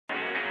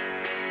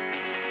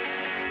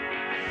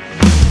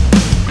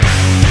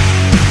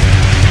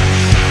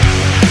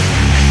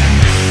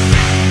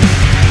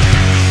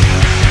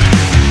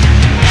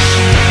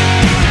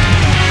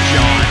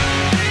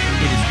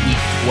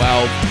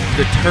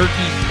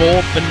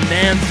Bowl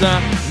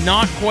bonanza.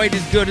 Not quite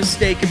as good as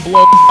steak and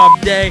blow-up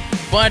day,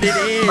 but it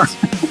is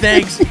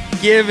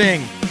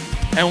Thanksgiving.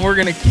 And we're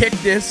going to kick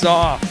this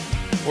off.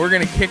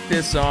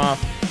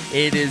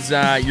 It is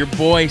your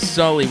boy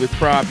Sully with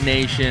Prop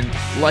Nation.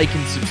 Like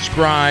and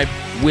subscribe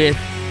with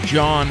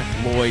John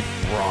Lloyd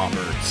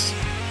Roberts.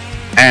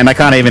 And I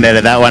can't even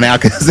edit that one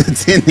out because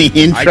it's in the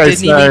intro. I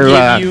didn't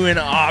even give you an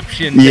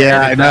option.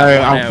 Yeah, I know.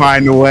 I'll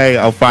find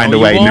a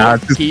way. No,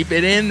 keep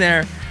it in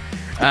there.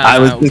 I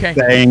was just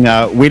saying,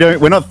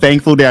 we're not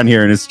thankful down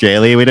here in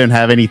Australia. We don't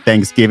have any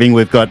Thanksgiving.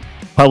 We've got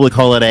public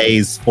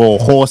holidays for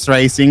horse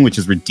racing, which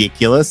is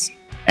ridiculous.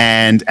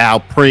 And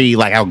our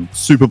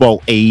Super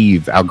Bowl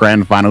Eve, our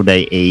grand final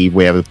day Eve,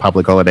 we have a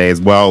public holiday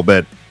as well.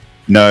 But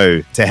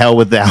no, to hell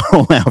with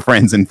all our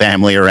friends and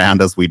family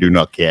around us. We do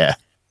not care.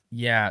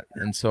 Yeah,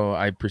 and so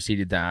I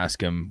proceeded to ask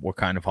him what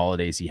kind of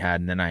holidays he had,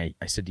 and then I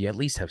said, do you at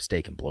least have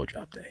steak and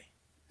blowjob day?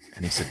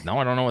 And he said, no,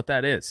 I don't know what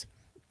that is.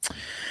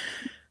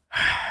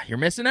 You're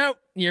missing out.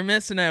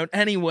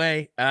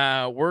 Anyway,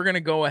 we're going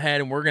to go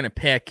ahead and we're going to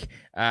pick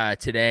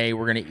today.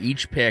 We're going to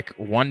each pick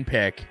one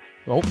pick.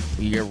 Oh,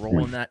 you're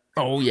rolling that.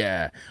 Oh,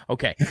 yeah.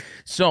 Okay,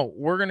 so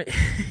we're going to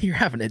 – you're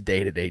having a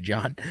day today,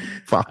 John.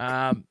 Fuck.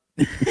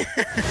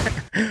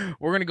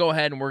 We're going to go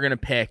ahead and we're going to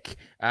pick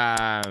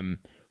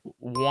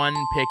one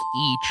pick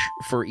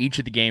each for each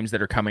of the games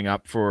that are coming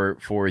up for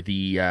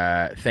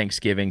the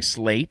Thanksgiving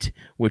slate,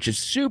 which is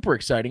super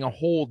exciting. A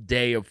whole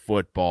day of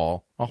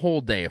football,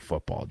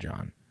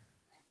 John.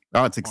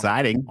 Oh, it's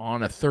exciting.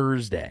 On a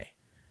Thursday.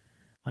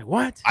 Like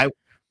what?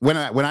 When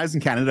I was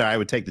in Canada, I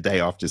would take the day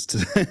off just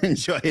to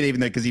enjoy it,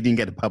 even though because you didn't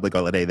get a public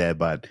holiday there.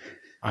 But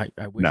I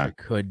wish I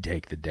could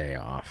take the day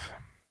off.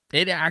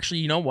 It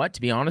actually, you know what?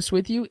 To be honest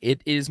with you,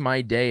 it is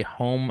my day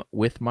home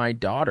with my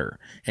daughter,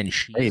 and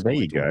she's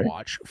going to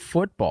watch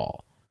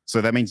football.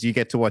 So that means you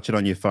get to watch it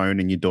on your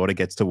phone, and your daughter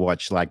gets to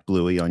watch like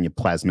Bluey on your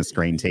plasma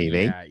screen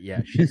TV.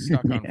 Yeah. She's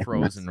stuck on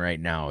Frozen right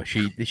now.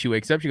 She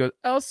wakes up, she goes,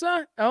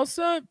 Elsa,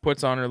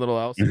 puts on her little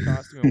Elsa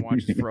costume and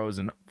watches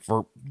Frozen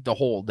for the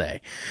whole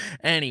day.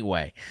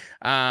 Anyway,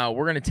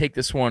 we're gonna take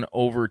this one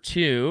over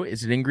to.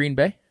 Is it in Green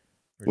Bay?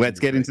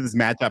 Let's get into this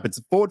matchup. It's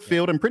Ford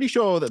Field. I'm pretty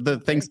sure that the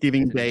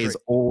Thanksgiving Day is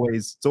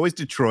always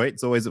Detroit.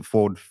 It's always at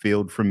Ford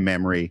Field from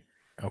memory.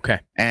 Okay.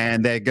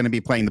 And they're going to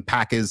be playing the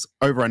Packers.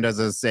 Over under, as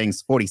I was saying,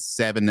 is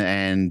 47,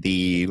 and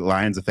the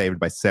Lions are favored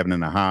by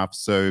 7.5.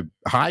 So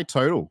high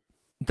total.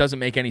 It doesn't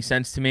make any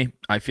sense to me.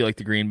 I feel like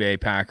the Green Bay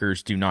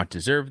Packers do not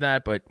deserve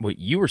that. But what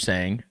you were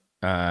saying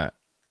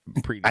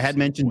previously. I had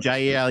mentioned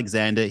Jair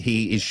Alexander.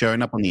 He is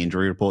showing up on the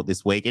injury report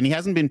this week, and he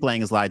hasn't been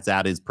playing as lights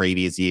out as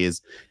previous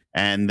years.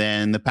 And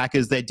then the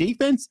Packers, their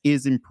defense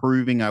is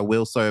improving, I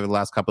will say, over the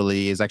last couple of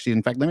years. Actually,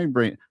 in fact, let me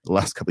bring the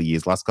last couple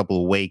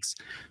of weeks.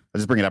 I'll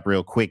just bring it up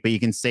real quick. But you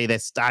can see they're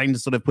starting to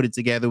sort of put it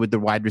together with the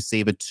wide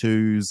receiver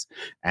twos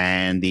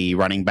and the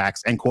running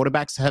backs. And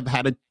quarterbacks have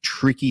had a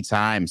tricky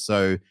time.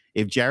 So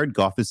if Jared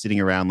Goff is sitting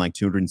around like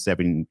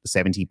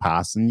 270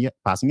 passing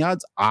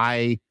yards,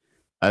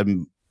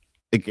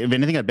 if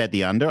anything, I'd bet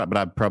the under, but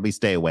I'd probably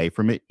stay away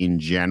from it in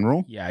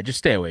general. Yeah, just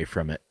stay away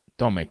from it.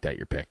 Don't make that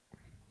your pick.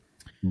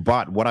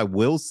 But what I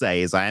will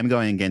say is I am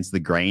going against the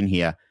grain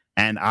here.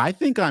 And I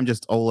think I'm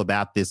just all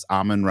about this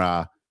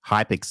Amon-Ra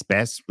hype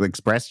express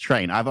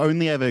train. I've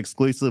only ever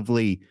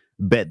exclusively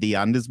bet the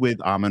unders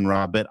with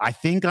Amon-Ra, but I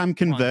think I'm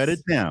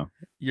converted now.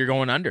 You're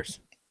going unders.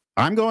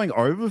 I'm going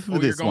over for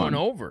this one.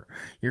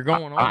 You're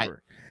going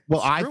over.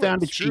 I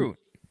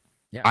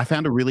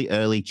found a really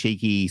early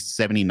cheeky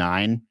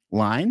 79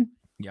 line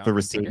for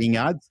receiving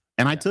yards,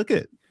 and I took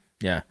it.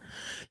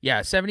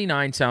 Yeah,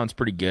 79 sounds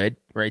pretty good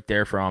right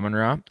there for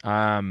Amon-Ra.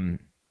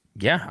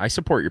 Yeah, I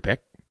support your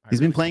pick. He's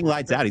been playing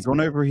lights out. He's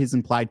gone over his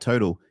implied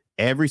total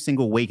every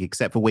single week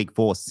except for week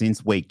 4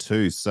 since week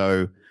 2.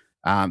 So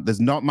there's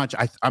not much.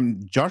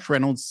 Josh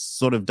Reynolds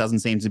sort of doesn't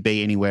seem to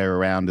be anywhere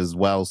around as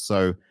well.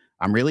 So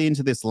I'm really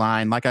into this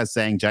line. Like I was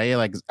saying,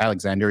 Jair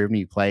Alexander, even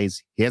he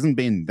plays, he hasn't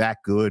been that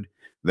good.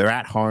 They're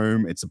at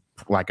home. It's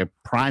like a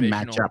prime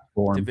matchup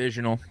for him.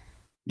 Divisional.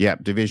 Yeah,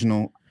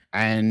 divisional.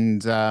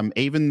 And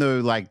even though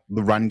like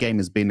the run game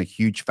has been a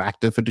huge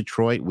factor for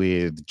Detroit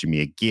with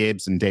Jahmyr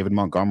Gibbs and David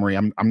Montgomery,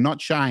 I'm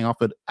not shying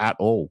off it at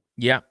all.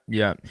 Yeah.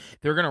 They're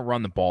going to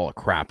run the ball a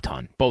crap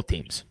ton, both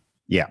teams.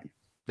 Yeah.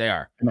 They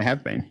are. And they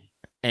have been.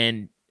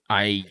 And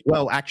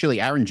actually,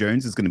 Aaron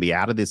Jones is going to be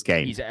out of this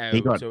game. He's out. He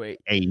got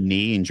a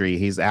knee injury.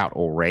 He's out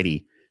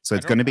already. So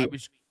it's going to be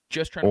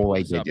all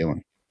A.J.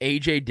 Dillon.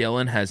 A.J.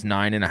 Dillon has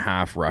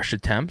 9.5 rush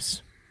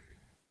attempts.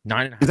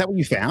 9.5. Is that what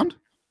you found?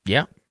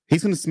 Yeah.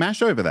 He's going to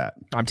smash over that.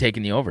 I'm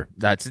taking the over.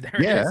 It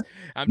is.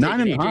 I'm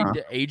taking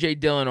AJ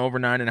Dillon over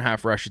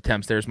 9.5 rush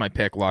attempts. There's my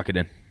pick. Lock it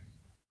in.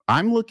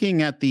 I'm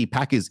looking at the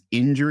Packers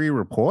injury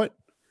report,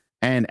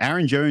 and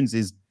Aaron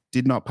Jones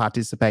did not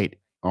participate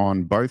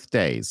on both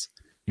days.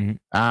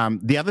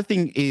 Mm-hmm. The other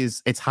thing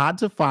is it's hard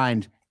to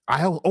find.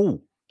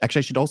 Actually, I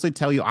should also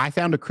tell you, I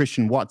found a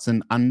Christian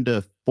Watson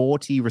under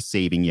 40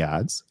 receiving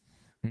yards,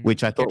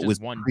 which I thought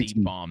was one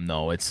deep bomb,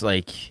 though. It's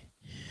like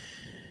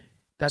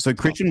that's so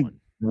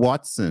Christian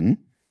Watson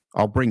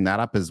I'll bring that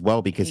up as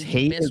well because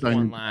He missed has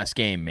one last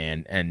game,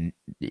 man, and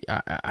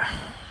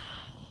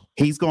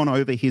he's gone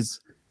over his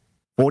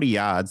 40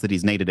 yards that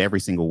he's needed every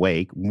single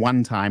week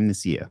one time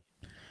this year.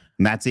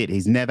 And that's it.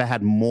 He's never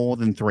had more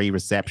than 3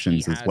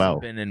 receptions as well.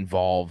 Been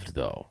involved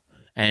though.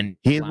 And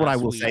here's what I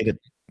will say that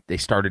they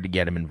started to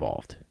get him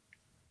involved.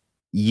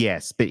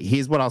 Yes, but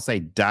here's what I'll say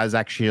does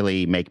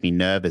actually make me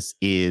nervous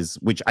is,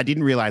 which I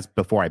didn't realize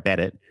before I bet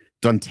it,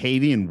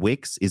 Dontavian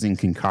Wicks is in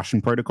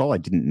concussion protocol. I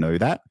didn't know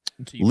that.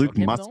 So Luke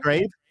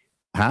Musgrave,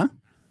 huh?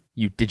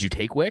 Did you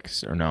take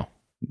Wicks or no?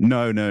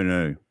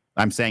 No.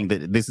 I'm saying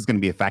that this is going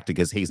to be a factor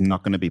because he's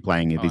not going to be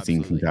playing if he's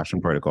in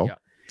concussion protocol. Yeah,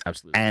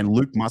 absolutely. And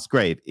Luke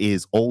Musgrave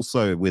is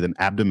also with an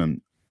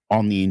abdomen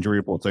on the injury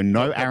report. So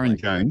no Aaron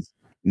Jones,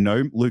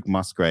 no Luke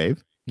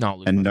Musgrave, no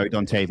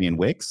Dontavian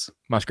Wicks.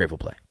 Musgrave will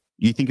play.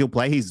 You think he'll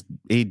play?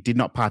 He did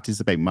not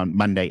participate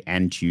Monday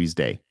and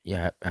Tuesday.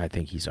 Yeah, I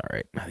think he's all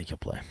right. I think he'll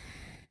play.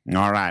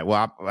 All right.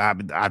 Well,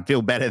 I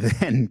feel better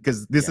then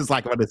because this is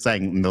like what I was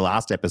saying in the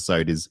last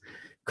episode is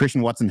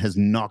Christian Watson has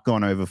not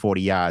gone over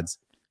 40 yards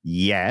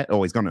yet,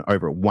 or he's gone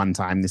over it one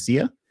time this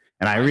year.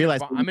 And I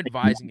realized I'm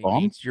advising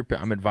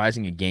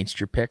against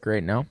your pick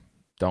right now.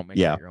 Don't make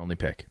it your only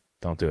pick.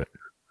 Don't do it.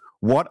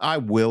 What I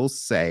will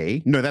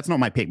say, no, that's not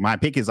my pick. My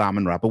pick is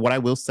Amon-Ra. But what I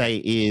will say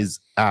is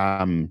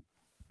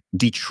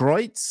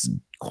Detroit's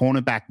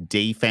cornerback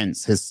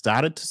defense has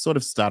started to sort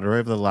of stutter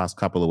over the last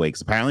couple of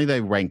weeks. Apparently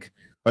they rank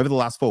over the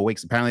last 4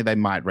 weeks. Apparently they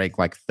might rank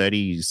like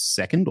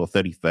 32nd or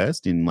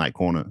 31st in like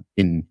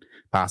in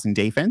passing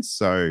defense.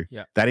 So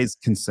that is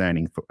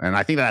concerning. And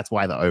I think that's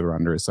why the over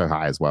under is so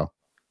high as well.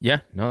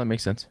 Yeah, no, that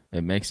makes sense.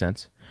 It makes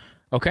sense.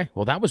 Okay,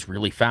 well, that was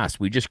really fast.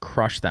 We just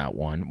crushed that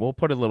one. We'll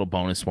put a little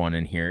bonus one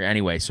in here.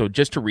 Anyway, so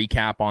just to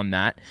recap on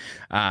that,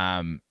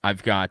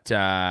 I've got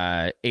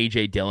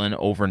A.J. Dillon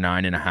over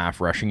 9.5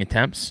 rushing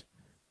attempts.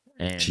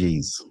 And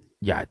jeez.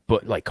 Yeah,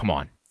 but like, come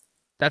on.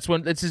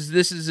 This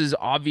is as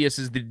obvious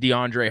as the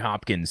DeAndre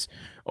Hopkins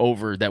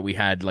over that we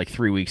had like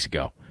 3 weeks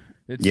ago.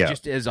 It's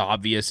just as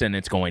obvious, and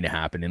it's going to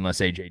happen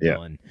unless A.J.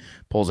 Dillon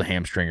pulls a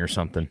hamstring or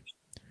something.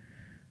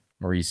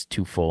 Or he's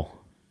too full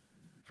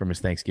from his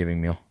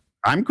Thanksgiving meal.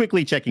 I'm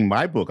quickly checking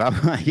my book. I'm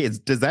like,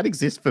 does that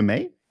exist for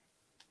me?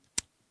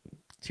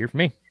 It's here for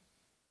me.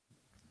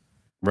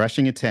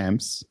 Rushing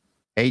attempts.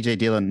 A.J.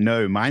 Dillon.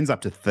 No, mine's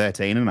up to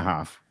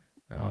 13.5.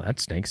 Oh,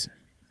 that stinks.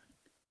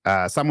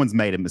 Someone's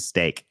made a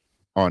mistake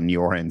on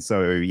your end.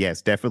 So,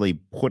 yes, definitely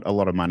put a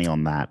lot of money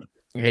on that.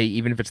 Hey,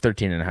 even if it's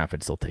 13.5,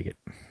 I'd still take it.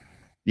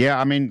 Yeah,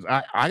 I mean,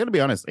 I got to be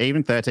honest.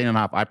 Even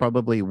 13.5, I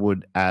probably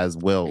would as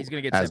well. He's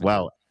going to get as 17.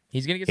 well.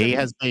 He's going to get 17. He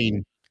has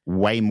been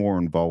way more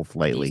involved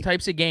lately. These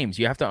types of games,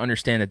 you have to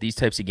understand that these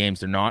types of games,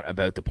 they're not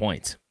about the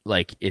points.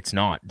 Like, it's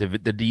not.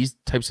 These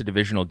types of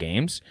divisional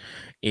games,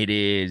 it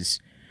is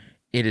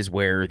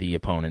wear the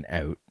opponent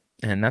out.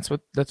 And that's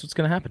what's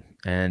going to happen.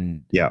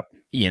 And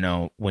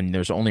when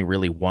there's only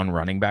really one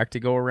running back to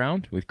go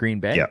around with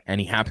Green Bay,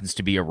 and he happens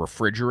to be a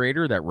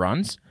refrigerator that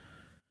runs,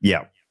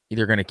 they're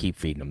going to keep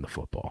feeding him the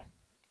football.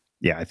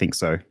 Yeah, I think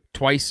so.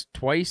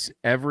 Twice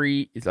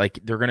every, like,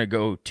 they're going to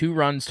go 2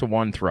 runs to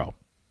 1 throw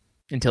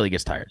until he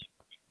gets tired.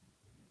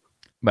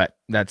 But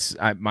that's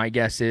my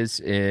guess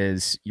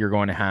is you're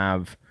going to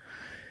have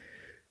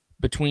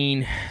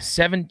between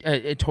 7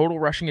 total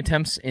rushing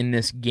attempts in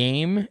this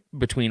game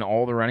between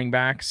all the running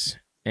backs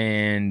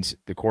and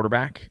the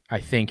quarterback. I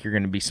think you're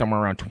going to be somewhere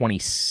around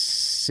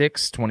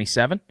 26,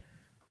 27.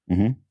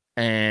 Mm-hmm.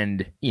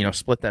 And,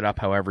 split that up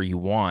however you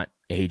want.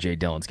 A.J.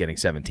 Dillon's getting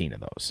 17 of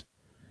those.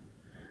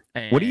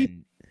 And, what do you...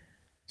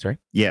 Sorry?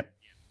 Yeah.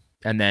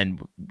 And then,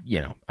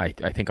 I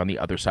think on the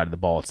other side of the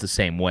ball, it's the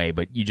same way,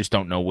 but you just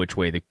don't know which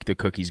way the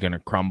cookie's going to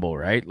crumble,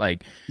 right?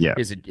 Like,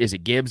 is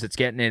it Gibbs that's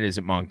getting it? Is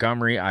it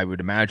Montgomery? I would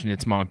imagine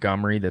it's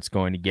Montgomery that's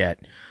going to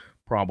get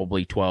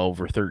probably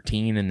 12 or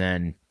 13, and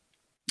then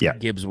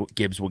Gibbs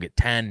will get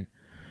 10.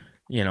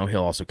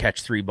 He'll also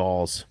catch 3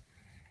 balls.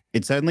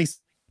 It's certainly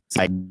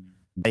like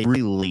they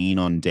really lean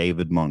on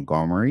David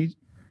Montgomery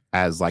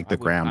as like the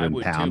ground and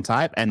pound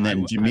type, and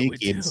then Jahmyr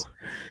Gibbs.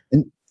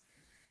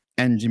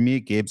 And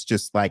Jahmyr Gibbs,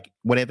 just like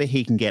whatever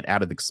he can get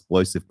out of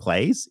explosive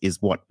plays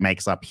is what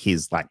makes up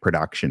his like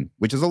production,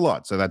 which is a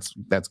lot. So that's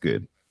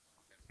good.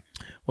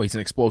 Well, he's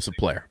an explosive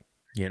player,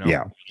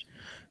 Yeah.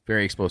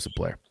 Very explosive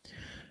player.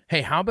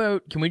 Hey, how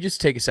about, can we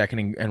just take a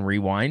second and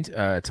rewind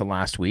to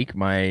last week?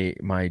 My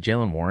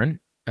Jaylen Warren,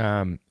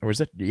 or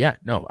was it? Yeah,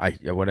 no,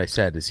 what I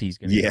said is he's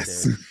going to get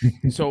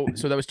so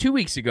that was 2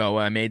 weeks ago.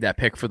 I made that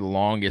pick for the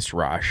longest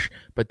rush,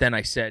 but then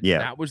I said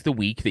that was the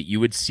week that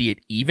you would see it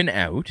even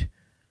out.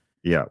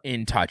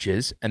 In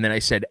touches, and then I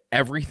said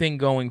everything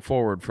going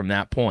forward from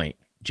that point,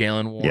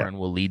 Jaylen Warren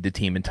will lead the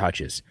team in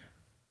touches.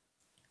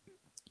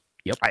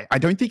 Yep. I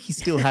don't think he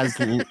still has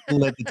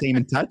led the team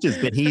in touches,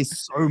 but he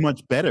is so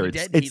much better.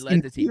 He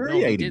led the team. No,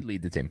 he did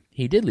lead the team.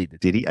 He did lead the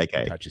team. Did he?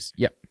 Okay. In touches.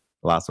 Yep.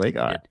 Last week,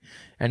 all right.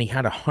 And he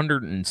had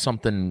 100 and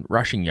something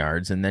rushing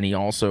yards, and then he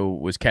also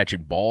was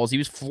catching balls. He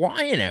was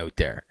flying out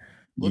there.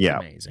 Looked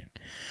amazing.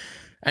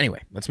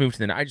 Anyway, let's move to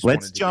the. I just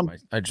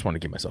want to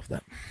give myself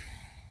that.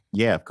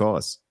 Yeah, of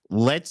course.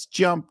 let's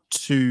jump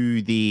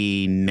to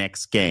the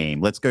next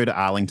game. Let's go to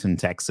Arlington,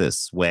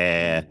 Texas,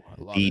 where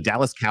the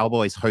Dallas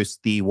Cowboys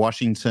host the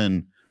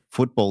Washington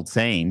football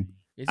team.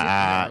 Is it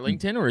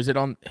Arlington or is it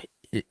on?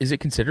 Is it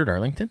considered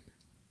Arlington?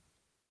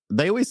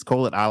 They always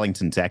call it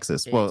Arlington,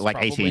 Texas. Well, It's like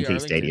probably AT&T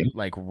Stadium.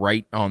 like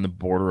right on the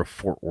border of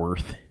Fort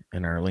Worth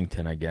in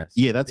Arlington, I guess.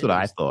 Yeah, that's what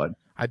I thought.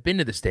 I've been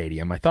to the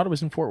stadium. I thought it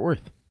was in Fort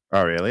Worth.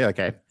 Oh, really?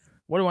 Okay.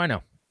 What do I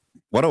know?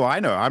 What do I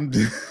know? I'm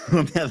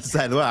on the other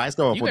side of the world. I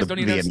still You guys don't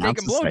even have steak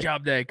and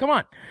blowjob day. Come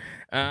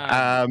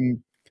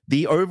on.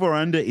 The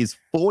over-under is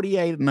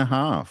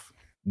 48.5,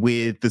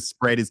 with the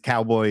spread is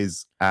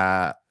Cowboys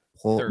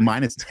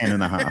minus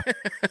 10.5.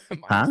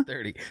 Minus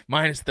 30.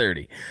 Minus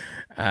 30.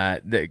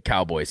 The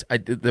Cowboys.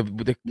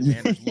 The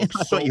Commanders look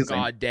so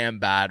goddamn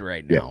bad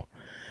right now.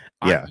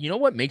 Yeah. You know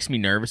what makes me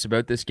nervous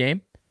about this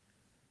game?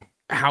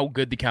 How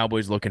good the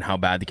Cowboys look and how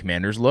bad the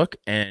Commanders look.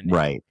 And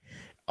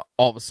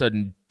all of a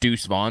sudden,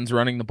 Deuce Vaughn's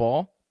running the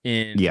ball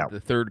in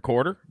the third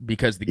quarter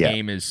because the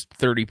game is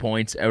 30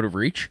 points out of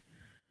reach.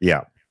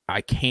 Yeah.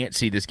 I can't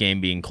see this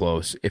game being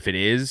close. If it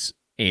is,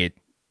 it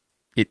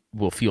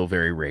will feel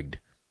very rigged.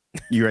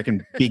 You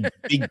reckon big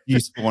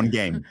Deuce Vaughn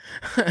game?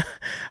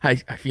 I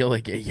feel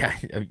like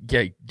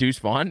Deuce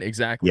Vaughn,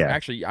 exactly. Yeah.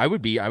 Actually, I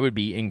would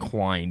be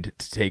inclined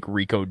to take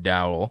Rico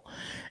Dowdle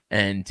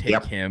and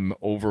take him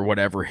over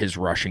whatever his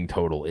rushing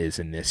total is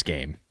in this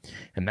game,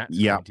 and that's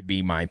going to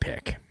be my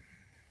pick.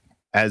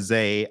 As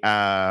a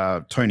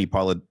Tony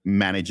Pollard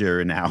manager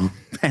in our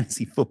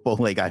fantasy football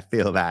league, I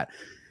feel that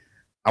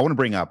I want to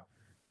bring up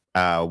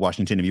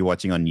Washington if you're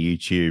watching on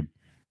YouTube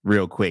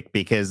real quick,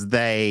 because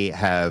they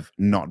have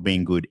not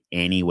been good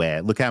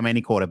anywhere. Look how many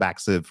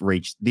quarterbacks have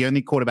reached. The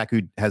only quarterback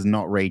who has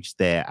not reached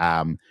their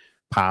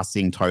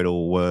passing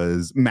total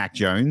was Mac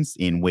Jones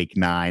in week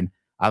 9.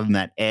 Other than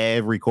that,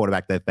 every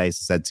quarterback they've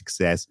faced has had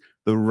success.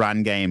 The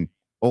run game,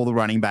 all the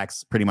running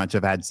backs pretty much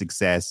have had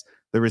success.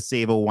 The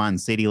receiver one,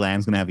 CeeDee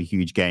Lamb's going to have a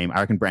huge game. I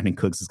reckon Brandon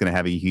Cooks is going to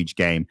have a huge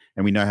game.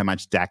 And we know how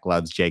much Dak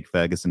loves Jake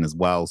Ferguson as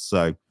well.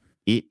 So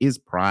it is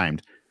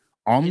primed.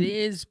 It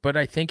is, but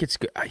I think it's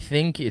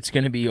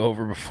going to be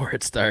over before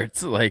it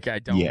starts. Like, I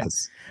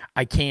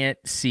can't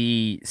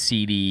see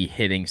CD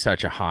hitting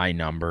such a high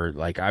number.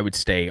 Like, I would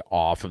stay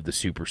off of the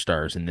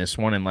superstars in this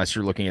one unless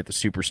you're looking at the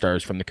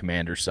superstars from the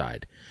Commander's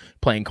side,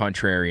 playing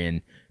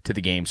contrarian to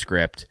the game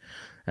script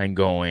and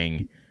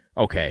going,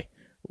 okay,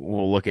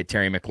 we'll look at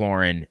Terry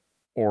McLaurin,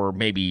 or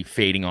maybe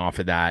fading off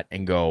of that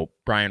and go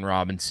Brian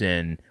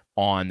Robinson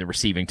on the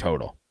receiving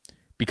total.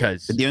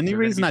 Because the only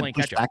reason I'd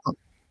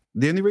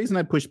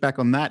push back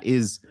on that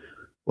is,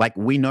 like,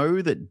 we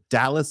know that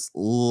Dallas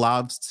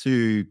loves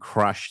to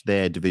crush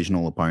their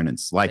divisional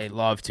opponents. Like, they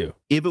love to.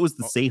 If it was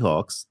the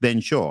Seahawks, then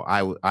sure,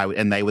 I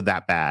and they were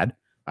that bad,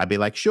 I'd be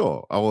like,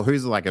 sure. Oh,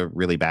 who's like a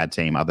really bad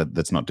team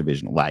that's not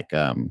divisional? Like,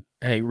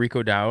 hey,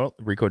 Rico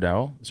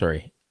Dowdle,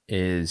 sorry,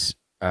 is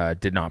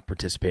did not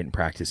participate in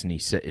practice, and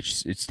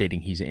it's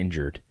stating he's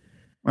injured.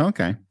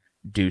 Okay.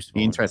 Deuce.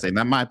 Interesting.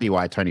 That might be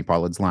why Tony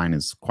Pollard's line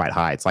is quite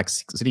high. It's like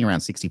sitting around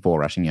 64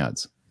 rushing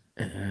yards.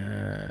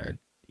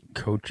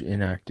 Coach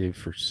inactive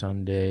for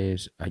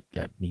Sundays. I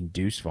mean,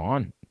 Deuce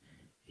Vaughn,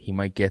 he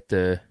might get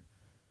the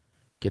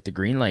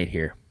green light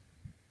here.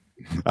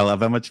 I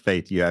love how much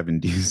faith you have in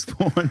Deuce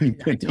Vaughn.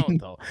 I don't,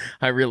 though.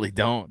 I really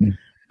don't.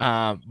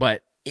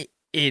 But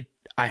I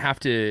have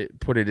to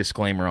put a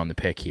disclaimer on the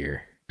pick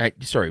here.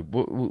 Sorry,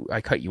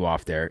 I cut you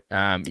off there.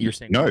 You're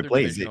saying no,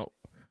 please.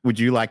 Would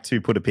you like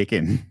to put a pick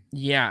in?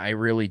 Yeah, I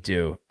really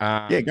do.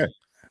 Yeah, go.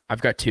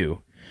 I've got 2.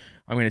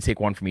 I'm going to take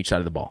one from each side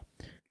of the ball.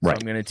 So I'm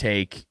going to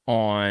take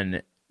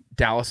on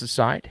Dallas's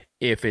side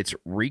if it's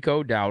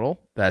Rico Dowdle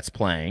that's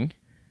playing,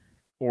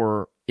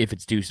 or if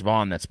it's Deuce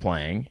Vaughn that's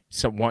playing.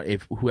 So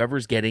if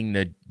whoever's getting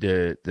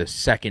the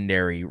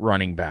secondary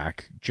running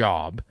back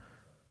job,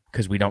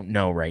 because we don't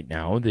know right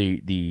now,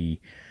 the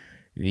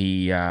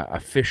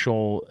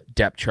official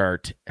depth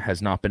chart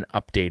has not been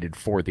updated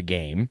for the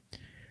game.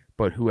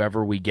 But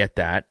whoever we get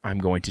that, I'm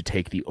going to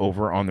take the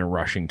over on the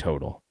rushing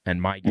total.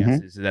 And my guess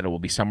is that it will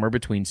be somewhere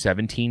between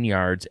 17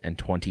 yards and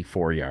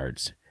 24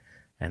 yards.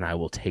 And I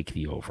will take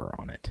the over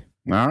on it.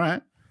 All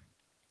right.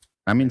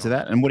 I'm into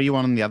that. And what do you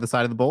want on the other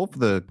side of the ball for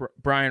the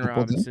Brian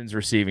Robinson's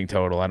receiving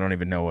total? I don't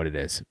even know what it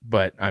is,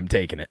 but I'm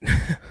taking it.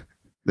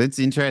 That's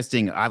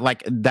interesting. I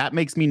like that.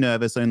 Makes me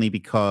nervous only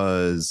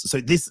because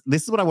this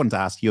is what I wanted to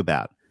ask you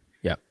about.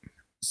 Yep.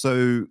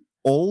 So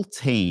all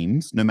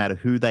teams, no matter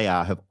who they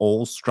are, have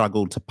all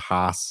struggled to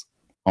pass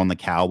on the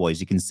Cowboys.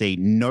 You can see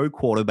no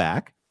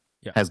quarterback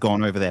has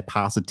gone over their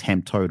pass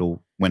attempt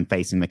total when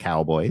facing the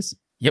Cowboys.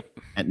 Yep.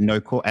 And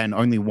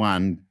only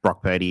one,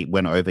 Brock Purdy,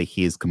 went over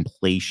his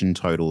completion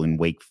total in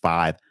week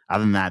 5.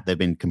 Other than that, they've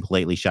been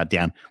completely shut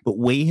down. But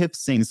we have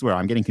seen, this is where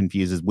I'm getting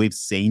confused, is we've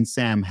seen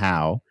Sam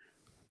Howell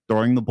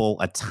throwing the ball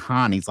a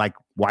ton. He's like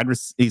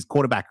he's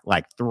quarterback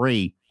like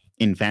 3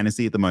 in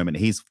fantasy at the moment.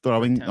 He's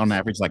throwing on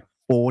average like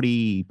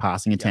 40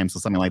 passing attempts or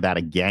something like that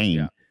a game.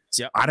 Yeah.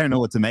 So I don't know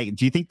what to make.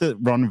 Do you think that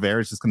Ron Rivera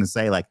is just going to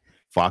say, like,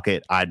 fuck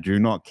it, I do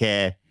not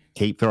care,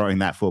 keep throwing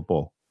that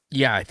football?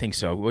 Yeah, I think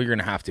so. Well, you're going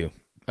to have to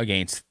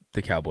against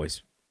the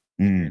Cowboys.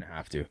 Mm. You're gonna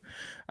have to.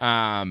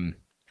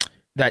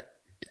 That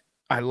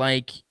I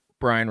like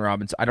Brian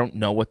Robinson. I don't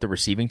know what the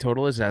receiving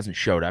total is. It hasn't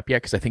showed up yet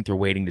because I think they're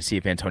waiting to see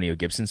if Antonio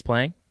Gibson's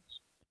playing.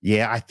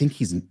 Yeah, I think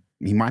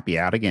he might be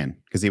out again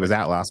because he was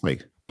out last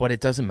week. But it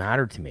doesn't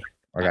matter to me.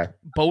 Okay.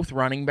 Both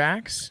running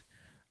backs,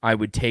 I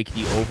would take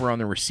the over on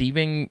the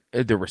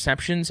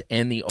receptions,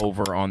 and the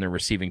over on the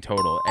receiving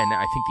total. And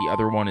I think the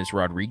other one is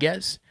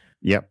Rodriguez.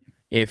 Yep.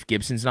 If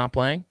Gibson's not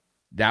playing,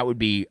 that would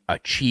be a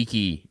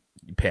cheeky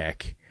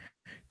pick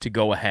to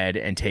go ahead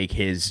and take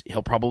his.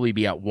 He'll probably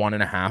be at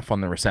 1.5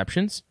 on the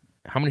receptions.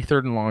 How many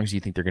 3rd and longs do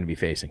you think they're going to be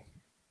facing?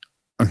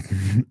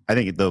 I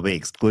think they'll be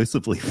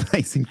exclusively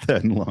facing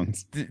 3rd and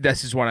longs.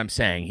 This is what I'm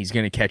saying. He's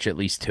going to catch at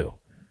least 2.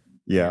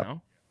 Yeah. You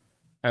know?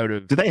 Out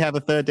of Do they have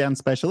a 3rd down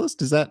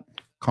specialist? Is that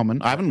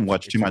common? I haven't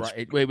watched too much.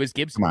 It was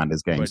Gibson.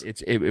 Commanders games.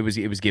 But it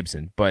was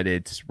Gibson, but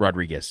it's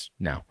Rodriguez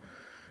now.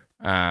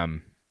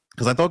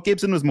 Because I thought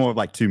Gibson was more of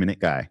like 2-minute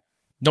guy.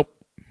 Nope.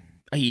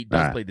 He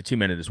does play the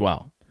 2-minute as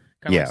well.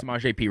 Kind of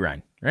like Samaje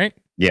Perine, right?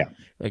 Yeah.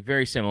 Like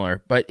very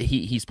similar, but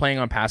he's playing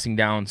on passing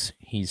downs.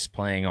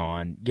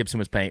 Gibson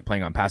was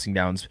playing on passing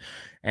downs,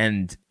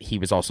 and he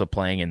was also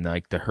playing in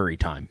like the hurry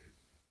time.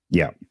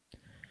 Yeah.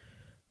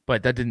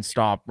 But that didn't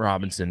stop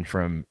Robinson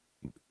from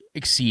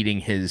exceeding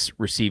his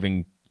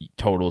receiving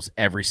totals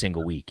every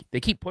single week. They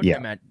keep putting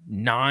him at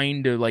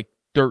 9 to like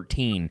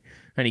 13,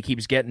 and he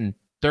keeps getting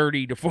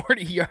 30 to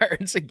 40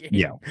 yards a game.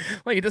 Yeah.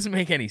 Like it doesn't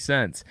make any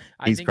sense.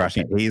 He's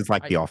crushing it. He's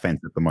like the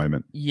offense at the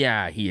moment.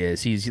 Yeah, he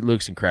is. He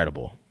looks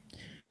incredible.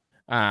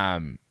 Yeah.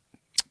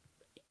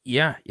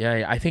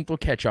 I think they'll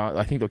catch on.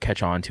 I think they'll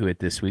catch on to it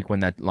this week when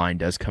that line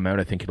does come out.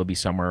 I think it'll be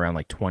somewhere around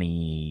like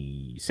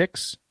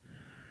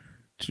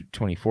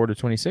 24 to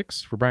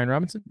 26 for Brian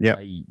Robinson. Yeah,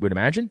 I would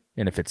imagine.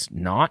 And if it's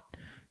not,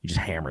 you just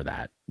hammer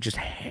that. Just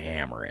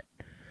hammer it.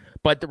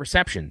 But the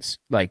receptions,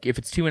 like if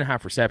it's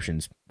 2.5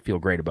 receptions, feel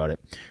great about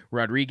it.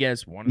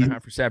 Rodriguez,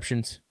 1.5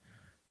 receptions,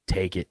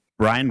 take it.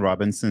 Brian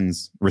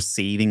Robinson's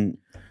receiving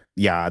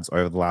yards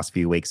over the last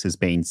few weeks has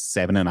been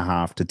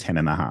 7.5 to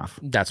 10.5.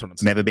 That's what I'm saying.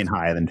 It's never been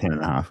higher than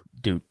 10.5.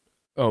 Dude.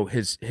 Oh,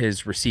 his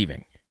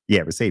receiving.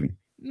 Yeah, receiving.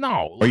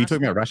 No. Are you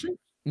talking about rushing?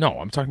 No,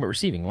 I'm talking about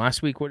receiving.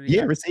 Last week, what did he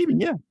have?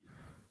 Receiving, yeah.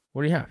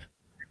 What do you have?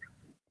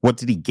 What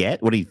did he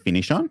get? What did he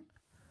finish on?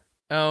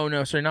 Oh,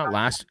 no, sorry, not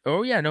last.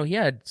 Oh, yeah, no, he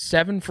had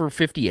 7 for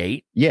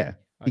 58. Yeah,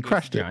 he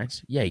crushed it.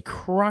 Giants. Yeah, he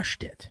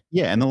crushed it.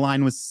 Yeah, and the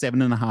line was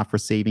 7.5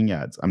 receiving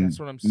yards. That's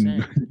what I'm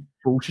saying.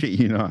 Bullshit,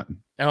 you not.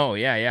 Oh,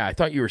 yeah. I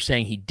thought you were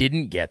saying he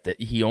didn't get that.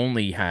 He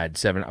only had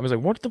 7. I was like,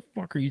 what the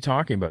fuck are you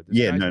talking about?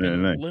 This no.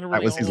 Literally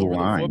that was his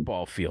line. The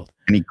football field.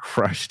 And he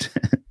crushed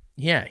it.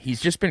 Yeah, he's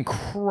just been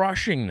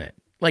crushing it.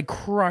 Like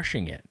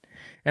crushing it.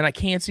 And I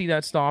can't see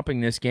that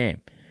stopping this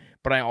game.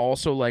 But I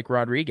also like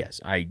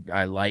Rodriguez. I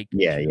like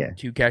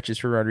 2 catches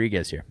for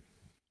Rodriguez here.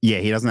 Yeah,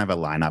 he doesn't have a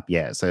lineup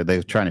yet, so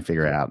they're trying to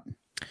figure it out.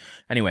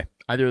 Anyway,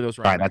 either of those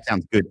running backs. That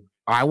sounds good.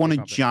 I want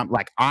to jump.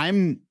 Like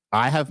I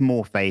have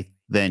more faith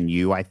than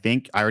you, I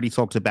think. I already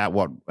talked about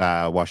what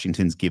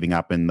Washington's giving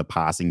up in the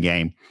passing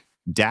game.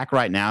 Dak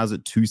right now is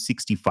at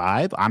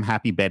 265. I'm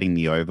happy betting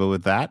the over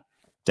with that.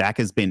 Dak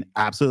has been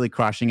absolutely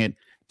crushing it.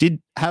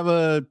 Did have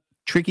a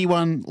tricky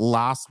one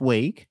last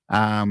week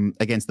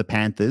against the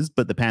Panthers,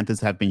 but the Panthers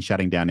have been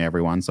shutting down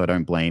everyone, so I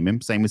don't blame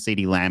him. Same with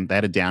CeeDee Lamb. They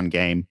had a down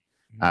game.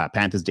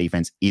 Panthers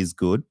defense is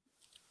good.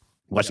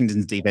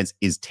 Washington's defense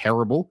is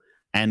terrible.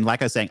 And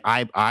like I was saying,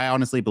 I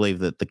honestly believe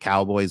that the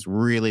Cowboys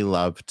really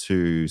love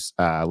to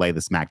lay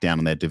the smack down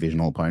on their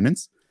divisional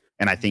opponents.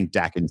 And I think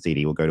Dak and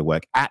CeeDee will go to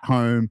work at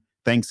home,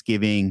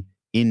 Thanksgiving,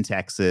 in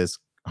Texas,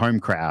 home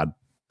crowd.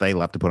 They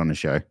love to put on a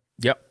show.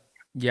 Yep.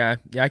 Yeah,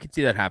 I could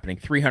see that happening.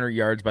 300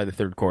 yards by the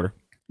third quarter.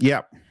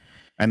 Yep.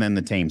 And then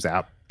the team's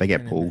out. They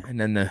get pulled. And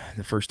then the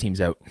first team's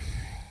out.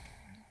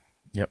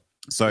 Yep.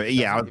 So,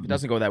 yeah. If it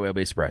doesn't go that way, I'll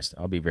be surprised.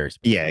 I'll be very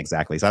surprised. Yeah,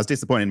 exactly. So I was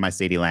disappointed in my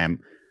CeeDee Lamb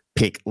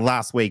pick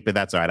last week, but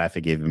that's all right. I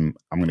forgive him.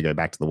 I'm going to go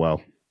back to the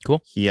well.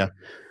 Cool. Here.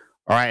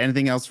 All right.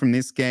 Anything else from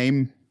this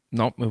game?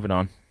 Nope. Moving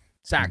on.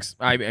 Sacks.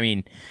 I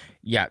mean,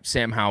 yeah,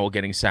 Sam Howell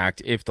getting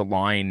sacked. If the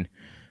line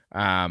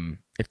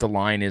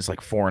is like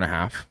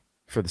 4.5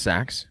 for the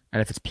sacks,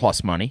 and if it's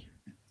plus money,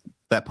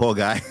 that poor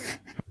guy.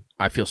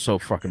 I feel so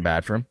fucking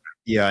bad for him.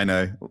 Yeah, I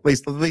know. At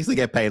least they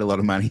get paid a lot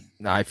of money.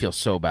 I feel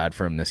so bad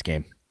for him this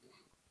game.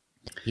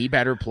 He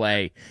better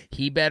play.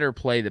 He better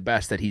play the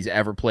best that he's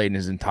ever played in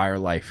his entire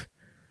life,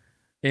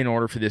 in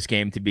order for this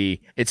game to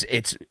be. It's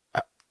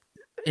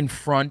in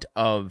front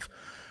of.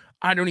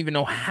 I don't even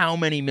know how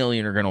many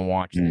million are going to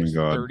watch this.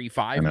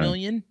 35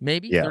 million,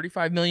 maybe? Yeah.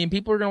 35 million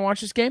people are going to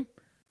watch this game?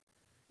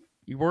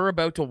 You were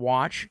about to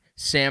watch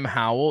Sam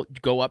Howell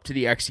go up to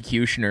the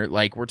executioner,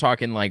 like we're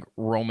talking like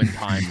Roman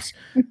times.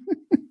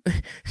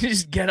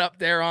 Just get up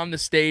there on the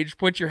stage,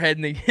 put your head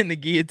in the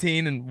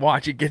guillotine, and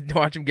watch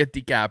him get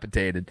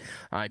decapitated.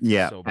 I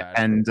feel so bad.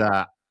 And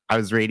I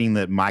was reading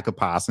that Micah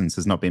Parsons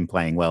has not been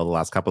playing well the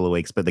last couple of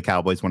weeks, but the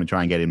Cowboys want to try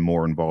and get him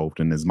more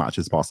involved and as much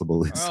as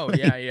possible. Oh,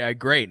 yeah,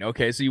 great.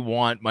 Okay, so you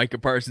want Micah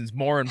Parsons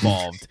more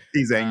involved.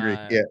 He's angry.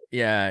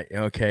 Yeah,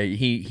 okay.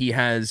 He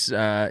has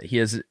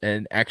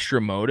an extra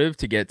motive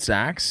to get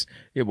sacks.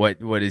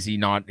 What is he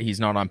not? He's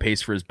not on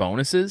pace for his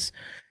bonuses.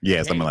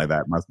 Yeah, something like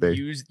that must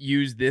be.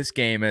 Use this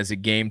game as a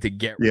game to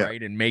get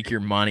right and make your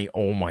money.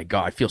 Oh my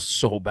God, I feel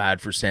so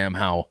bad for Sam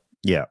Howell.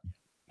 Yeah.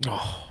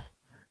 Oh.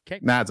 Okay.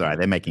 Nah, it's all right.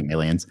 They're making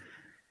millions.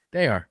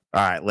 They are.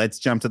 All right, let's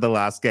jump to the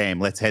last game.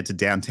 Let's head to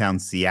downtown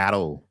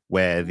Seattle,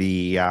 where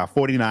the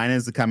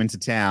 49ers are coming to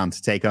town to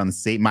take on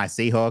my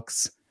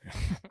Seahawks.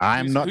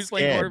 Who's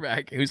playing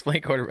quarterback? Who's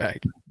playing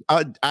quarterback?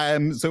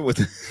 So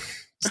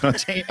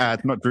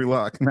it's not Drew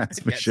Lock,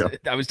 that's for sure.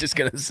 I was just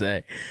gonna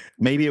say.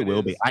 Maybe it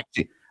will be.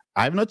 Actually,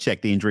 I have not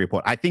checked the injury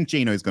report. I think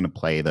Geno's going to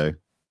play though.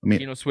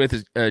 Geno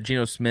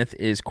Smith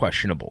is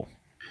questionable.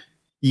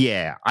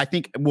 Yeah, I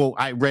think. Well,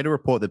 I read a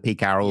report that Pete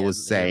Carroll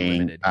was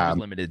saying he was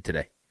limited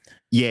today.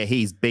 Yeah,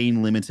 he's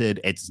been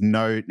limited.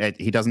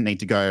 He doesn't need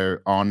to go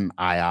on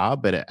IR,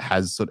 but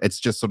it's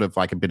just sort of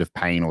like a bit of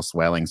pain or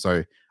swelling.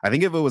 So I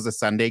think if it was a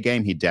Sunday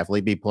game, he'd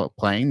definitely be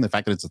playing. The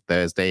fact that it's a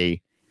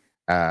Thursday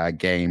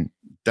game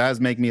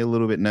does make me a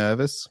little bit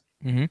nervous.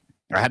 Mm-hmm.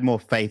 I had more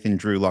faith in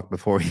Drew Lock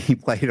before he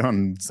played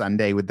on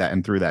Sunday with that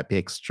and threw that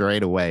pick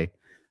straight away.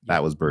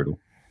 That was brutal.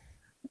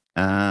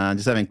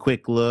 Just having a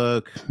quick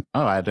look.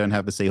 Oh, I don't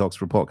have the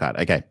Seahawks report card.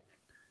 Okay.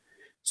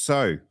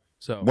 So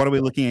what are we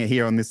looking at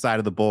here on this side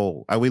of the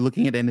ball? Are we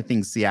looking at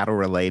anything Seattle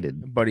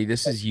related? Buddy,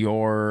 this is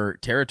your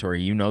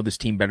territory. You know this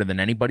team better than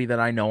anybody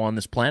that I know on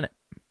this planet.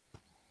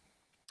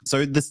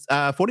 So this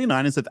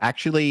 49ers have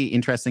actually,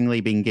 interestingly,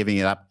 been giving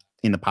it up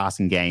in the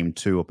passing game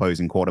to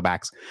opposing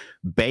quarterbacks.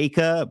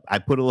 Baker, I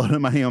put a lot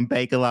of money on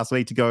Baker last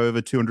week to go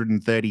over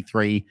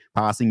 233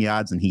 passing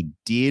yards, and he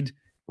did.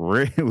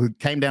 It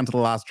came down to the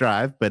last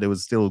drive, but it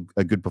was still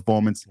a good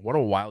performance. What a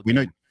wild game.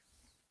 Know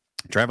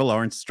Trevor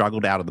Lawrence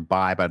struggled out of the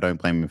bye, but I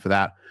don't blame him for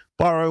that.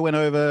 Burrow went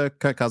over,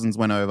 Kirk Cousins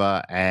went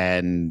over,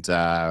 and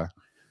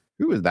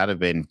who would that have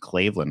been?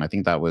 Cleveland. I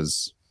think that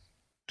was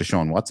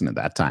Deshaun Watson at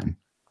that time.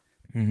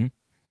 Mm-hmm.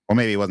 Or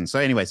maybe it wasn't. So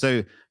anyway,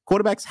 so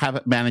quarterbacks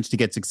have managed to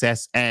get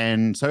success,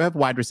 and so have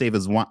wide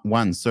receivers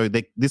won. So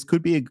this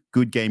could be a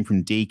good game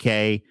from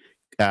DK.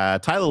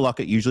 Tyler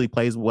Lockett usually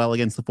plays well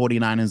against the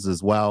 49ers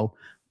as well.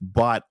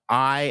 But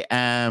I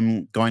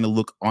am going to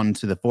look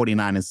onto the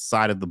 49ers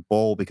side of the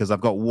ball because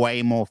I've got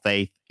way more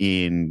faith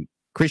in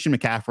Christian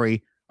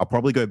McCaffrey. I'll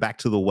probably go back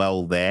to the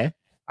well there.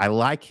 I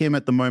like him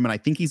at the moment. I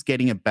think he's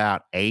getting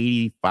about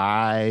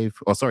 75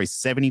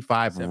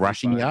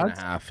 rushing yards.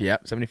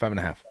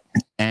 75.5.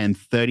 And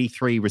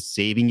 33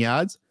 receiving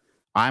yards.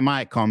 I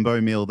might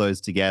combo meal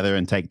those together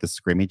and take the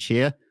scrimmage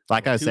here.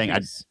 Like I was saying,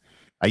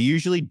 I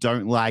usually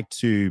don't like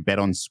to bet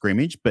on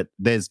scrimmage, but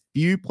there's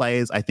few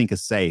players I think are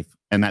safe.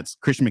 And that's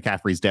Christian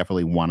McCaffrey is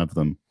definitely one of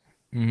them.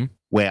 Mm-hmm.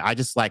 Where I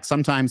just like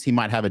sometimes he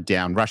might have a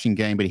down rushing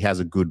game, but he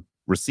has a good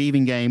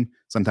receiving game.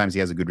 Sometimes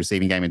he has a good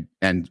receiving game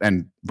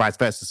and vice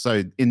versa.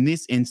 So in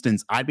this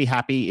instance, I'd be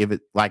happy if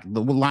it like the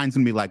line's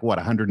gonna be like what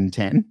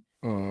 110.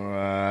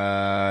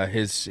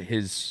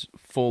 His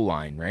full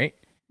line, right?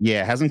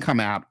 Yeah, it hasn't come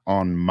out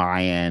on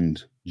my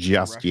end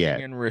just rushing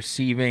yet. And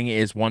receiving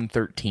is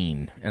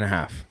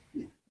 113.5.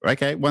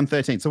 Okay,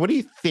 113. So what do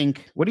you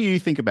think? What do you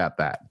think about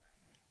that?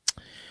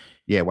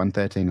 Yeah,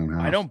 113.5.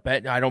 I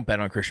don't bet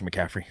on Christian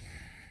McCaffrey.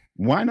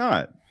 Why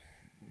not?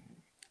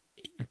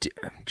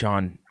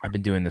 John, I've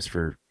been doing this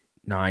for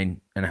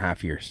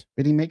 9.5 years.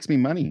 But he makes me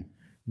money.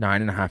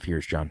 9.5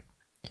 years, John.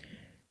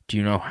 Do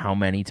you know how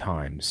many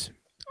times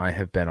I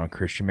have bet on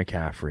Christian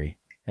McCaffrey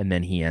and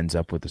then he ends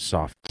up with a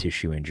soft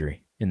tissue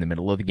injury in the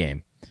middle of the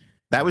game?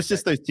 That was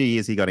just those 2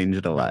 years he got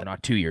injured a lot. No,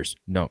 not 2 years.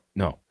 No.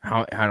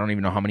 I don't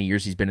even know how many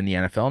years he's been in the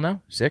NFL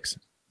now. 6?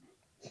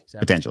 7?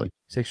 Potentially.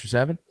 6 or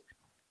 7?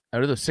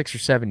 Out of those 6 or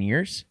 7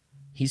 years,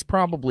 he's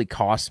probably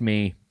cost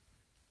me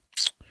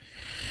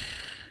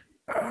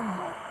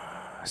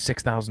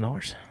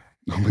 $6,000.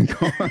 Oh my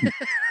God.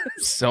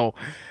 So,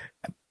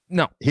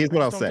 no. Here's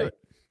what I'll say.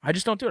 I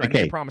just don't do it. Okay.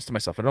 I made a promise to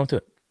myself. I don't do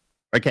it.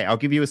 Okay, I'll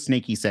give you a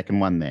sneaky second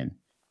one then.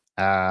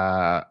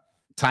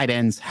 Tight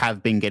ends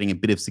have been getting a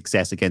bit of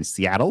success against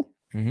Seattle,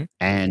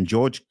 and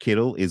George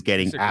Kittle is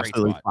getting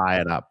absolutely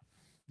fired up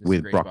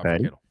with Brock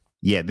Purdy.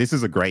 Yeah, this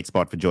is a great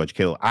spot for George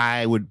Kittle.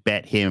 I would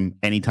bet him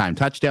anytime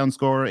touchdown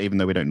scorer, even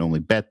though we don't normally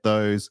bet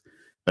those.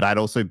 But I'd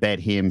also bet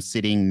him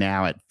sitting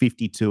now at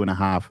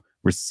 52.5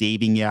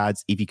 receiving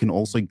yards. If you can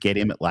also get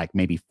him at like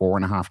maybe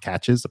 4.5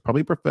 catches, I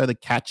probably prefer the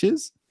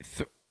catches.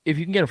 If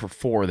you can get it for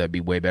 4, that'd be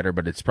way better,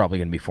 but it's probably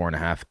going to be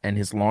 4.5. And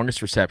his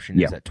longest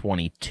reception is at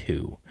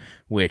 22,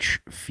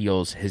 which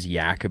feels his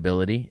yak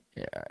ability.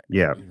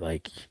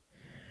 Like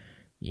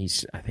I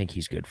think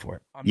he's good for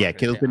it.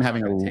 Kittle's been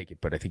having a take it,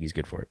 but I think he's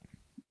good for it.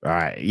 All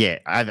right. Yeah.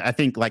 I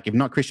think like if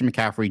not Christian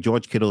McCaffrey,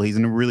 George Kittle, he's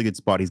in a really good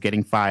spot. He's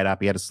getting fired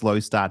up. He had a slow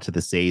start to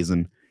the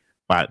season,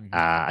 But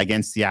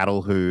against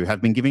Seattle, who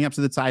have been giving up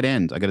to the tight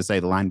end, I got to say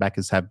the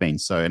linebackers have been.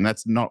 So, and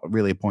that's not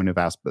really a point of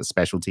our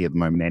specialty at the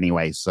moment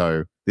anyway.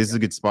 So this is a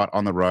good spot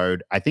on the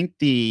road. I think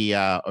the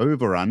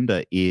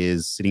over-under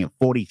is sitting at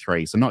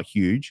 43, so not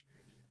huge.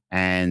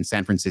 And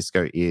San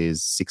Francisco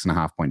is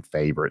 6.5-point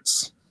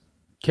favorites.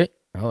 Okay,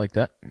 I like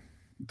that.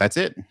 That's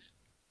it.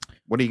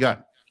 What do you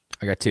got?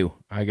 I got two.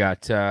 I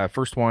got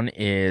first one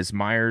is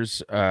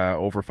Myers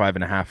over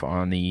 5.5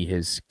 on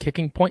his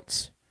kicking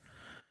points.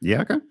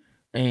 Yeah, okay.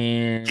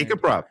 And kicker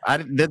prop.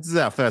 This is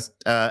our first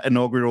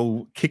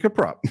inaugural kicker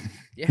prop.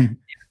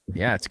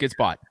 yeah, it's a good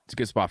spot. It's a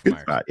good spot for good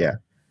Myers. Spot, yeah,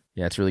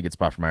 it's a really good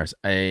spot for Myers.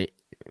 They're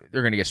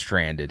going to get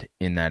stranded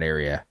in that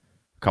area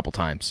a couple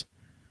times,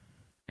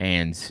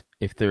 and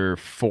if they're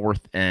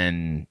 4th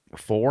and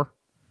 4,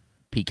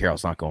 Pete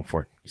Carroll's not going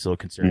for it. He's a little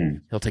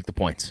conservative. He'll take the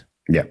points.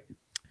 Yeah,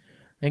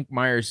 I think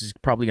Myers is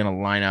probably going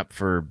to line up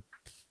for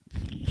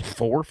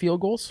 4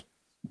 field goals.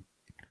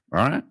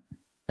 All right,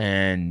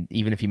 and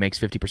even if he makes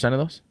 50% of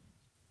those,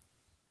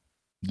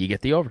 you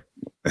get the over.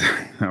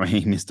 I mean,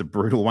 he missed a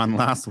brutal one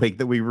last week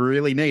that we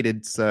really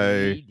needed.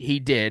 So he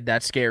did.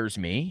 That scares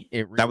me.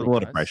 It really that was a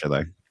lot of pressure,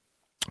 though.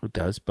 It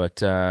does,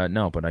 but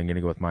no. But I'm going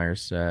to go with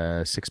Myers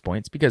 6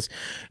 points because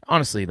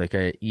honestly, like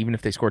even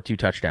if they score 2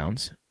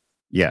 touchdowns,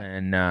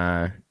 and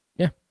I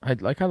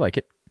like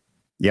it.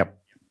 Yep,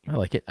 I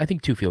like it. I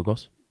think 2 field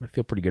goals. I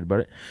feel pretty good about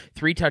it.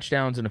 3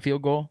 touchdowns and a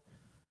field goal,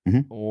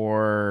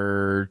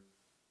 or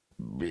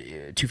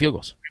 2 field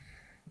goals.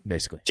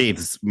 Basically,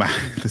 jeez,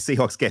 the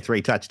Seahawks get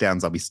 3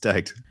 touchdowns, I'll be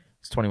stoked.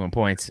 It's 21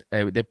 points.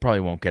 They probably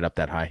won't get up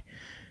that high.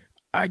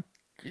 I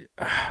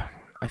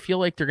feel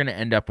like they're going to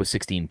end up with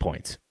 16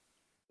 points.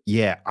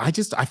 Yeah, I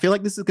feel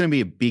like this is going to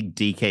be a big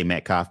DK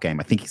Metcalf game.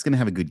 I think he's going to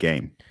have a good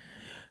game.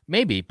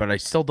 Maybe, but I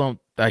still don't.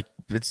 I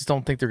just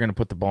don't think they're going to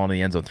put the ball in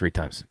the end zone 3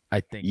 times.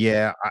 I think.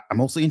 Yeah,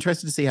 I'm also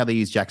interested to see how they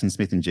use Jackson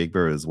Smith and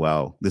Jigba as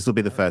well. This will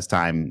be the first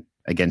time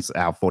against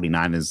our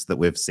 49ers that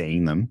we've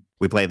seen them.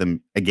 We play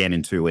them again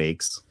in 2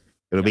 weeks.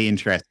 It'll be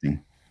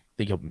interesting.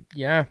 Think he'll,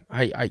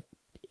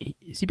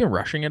 has he been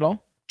rushing at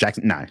all?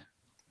 Jackson, no.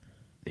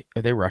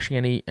 Are they rushing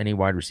any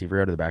wide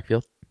receiver out of the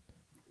backfield?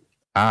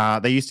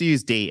 They used to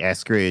use D.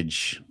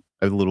 Eskridge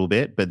a little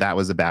bit, but that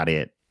was about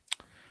it.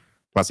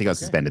 Plus, he got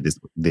suspended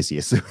this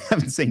year, so we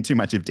haven't seen too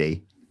much of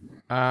D.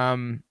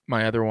 My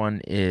other one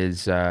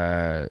is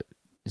Zach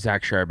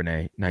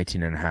Charbonnet,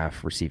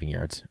 19.5 receiving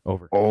yards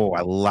over. Oh,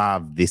 I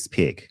love this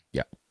pick.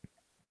 Yeah.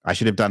 I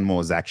should have done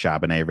more Zach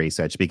Charbonnet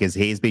research because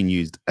he's been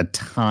used a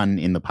ton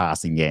in the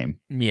passing game.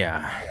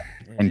 Yeah.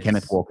 And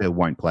Kenneth Walker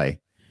won't play.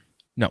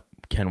 No,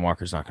 Ken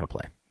Walker's not going to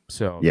play.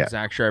 So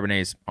Zach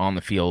Charbonnet's on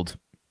the field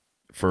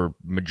for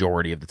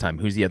majority of the time.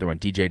 Who's the other one?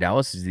 DJ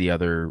Dallas is the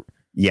other.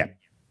 Yeah.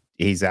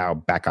 He's our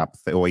backup,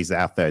 or he's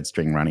our 3rd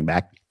string running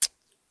back.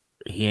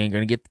 He ain't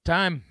going to get the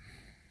time.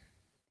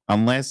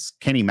 Unless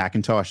Kenny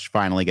McIntosh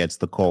finally gets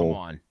the call.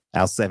 Come on.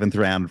 Our 7th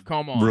round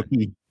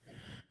rookie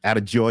out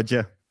of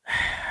Georgia.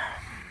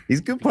 He's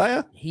a good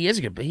player. He is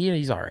a good,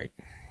 he's all right.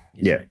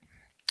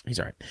 He's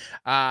all right.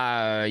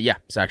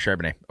 Zach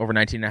Charbonnet over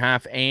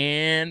 19.5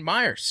 and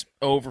Myers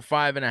over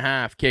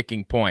 5.5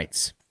 kicking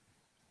points.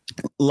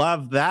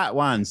 Love that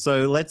one.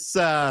 So let's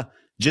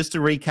just to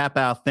recap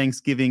our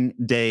Thanksgiving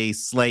Day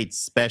slate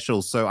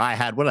special. So I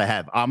had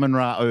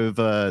Amon-Ra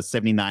over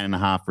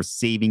 79.5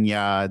 receiving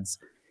yards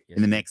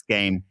in the next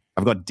game.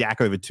 I've got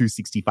Dak over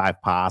 265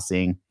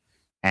 passing.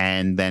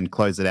 And then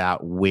close it out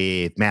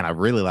with, man, I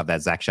really love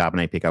that Zach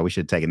Charbonnet pick. I wish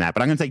I'd taken that.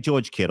 But I'm going to take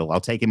George Kittle. I'll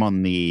take him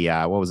on the,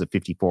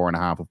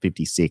 54.5 or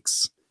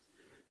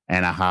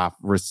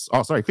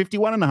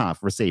 51.5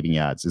 receiving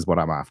yards is what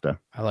I'm after.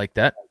 I like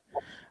that.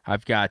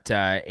 I've got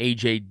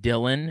A.J.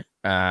 Dillon,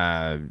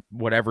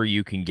 whatever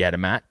you can get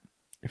him at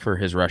for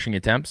his rushing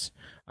attempts.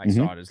 I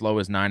saw it as low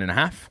as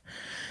 9.5.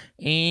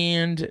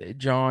 And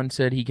John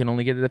said he can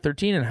only get it at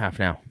 13.5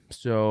 now.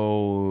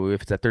 So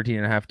if it's at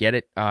 13.5, get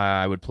it.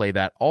 I would play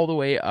that all the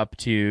way up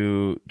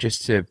to,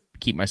 just to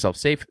keep myself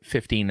safe,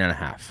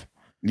 15.5.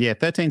 Yeah,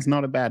 13's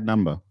not a bad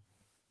number.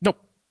 Nope.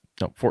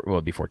 No,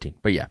 it'd be 14.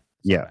 But yeah.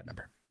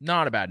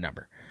 Not a bad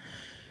number.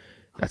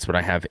 That's what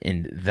I have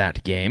in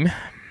that game.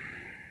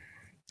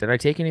 Did I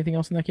take anything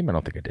else in that game? I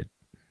don't think I did.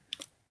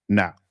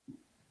 No.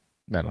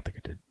 I don't think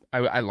I did.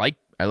 I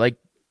like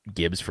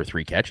Gibbs for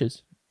 3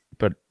 catches,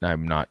 but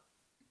I'm not.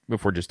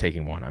 If we're just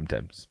taking one, I'm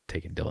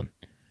taking Dillon.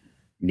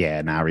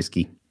 Yeah,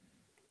 risky.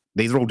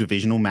 These are all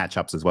divisional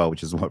matchups as well,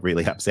 which is what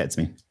really upsets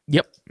me.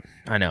 Yep,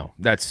 I know.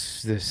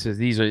 This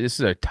is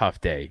a tough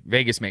day.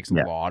 Vegas makes a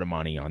lot of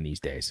money on these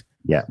days.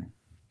 Yeah,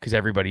 because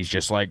everybody's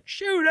just like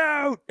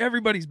shootout.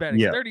 Everybody's betting.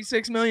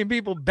 36 million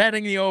people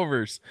betting the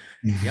overs.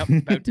 Yep,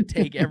 about to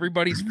take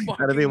everybody's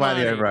fucking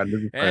money.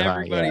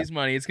 Everybody's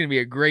money. It's gonna be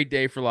a great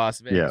day for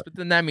Las Vegas. But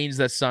then that means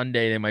that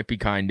Sunday they might be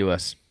kind to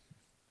us.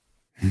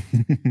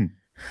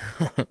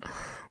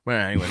 Well,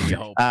 anyway, we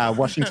hope.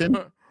 Washington,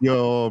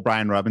 you're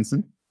Brian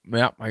Robinson.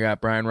 Yeah, I got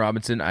Brian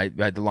Robinson.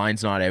 The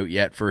line's not out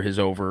yet for his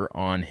over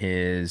on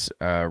his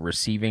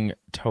receiving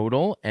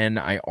total, and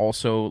I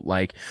also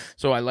like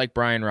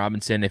Brian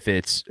Robinson if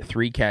it's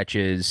 3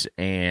 catches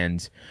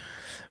and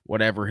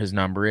whatever his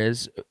number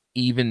is.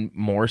 Even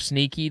more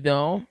sneaky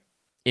though,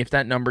 if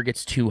that number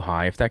gets too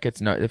high, if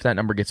that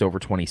number gets over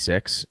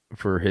 26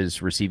 for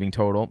his receiving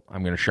total,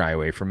 I'm going to shy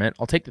away from it.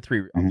 I'll take the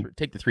 3. I'll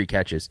take the 3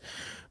 catches,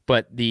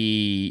 but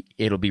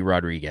it'll be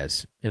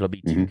Rodriguez. It'll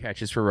be 2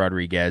 catches for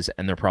Rodriguez,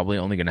 and they're probably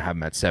only going to have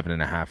him at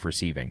 7.5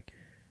 receiving.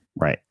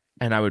 Right.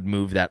 And I would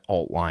move that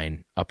alt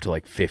line up to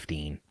like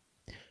 15.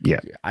 Yeah.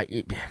 I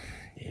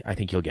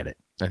think he'll get it.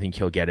 I think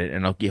he'll get it,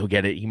 and he'll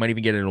get it. He might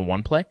even get it in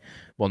one play.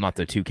 Well, not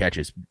the 2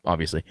 catches,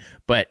 obviously,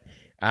 but.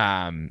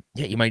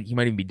 He might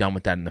even be done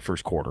with that in the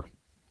first quarter.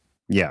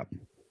 Yeah.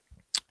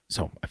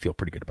 So I feel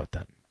pretty good about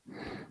that.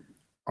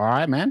 All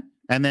right, man.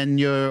 And then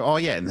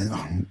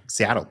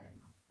Seattle.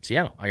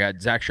 I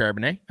got Zach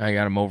Charbonnet. I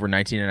got him over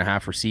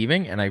 19.5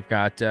 receiving, and I've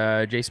got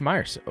Jason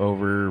Myers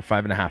over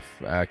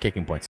 5.5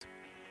 kicking points.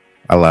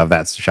 I love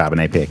that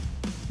Charbonnet pick.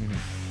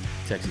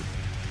 Sexy.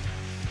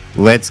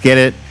 Let's get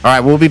it. All right,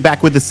 we'll be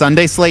back with the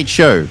Sunday Slate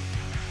show.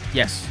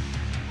 Yes.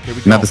 Here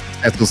we go. Another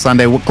successful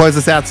Sunday. We'll close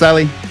this out,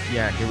 Sally.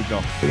 Yeah, here we go.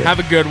 Have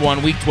a good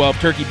one. Week 12,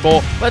 Turkey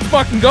Bowl. Let's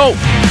fucking go.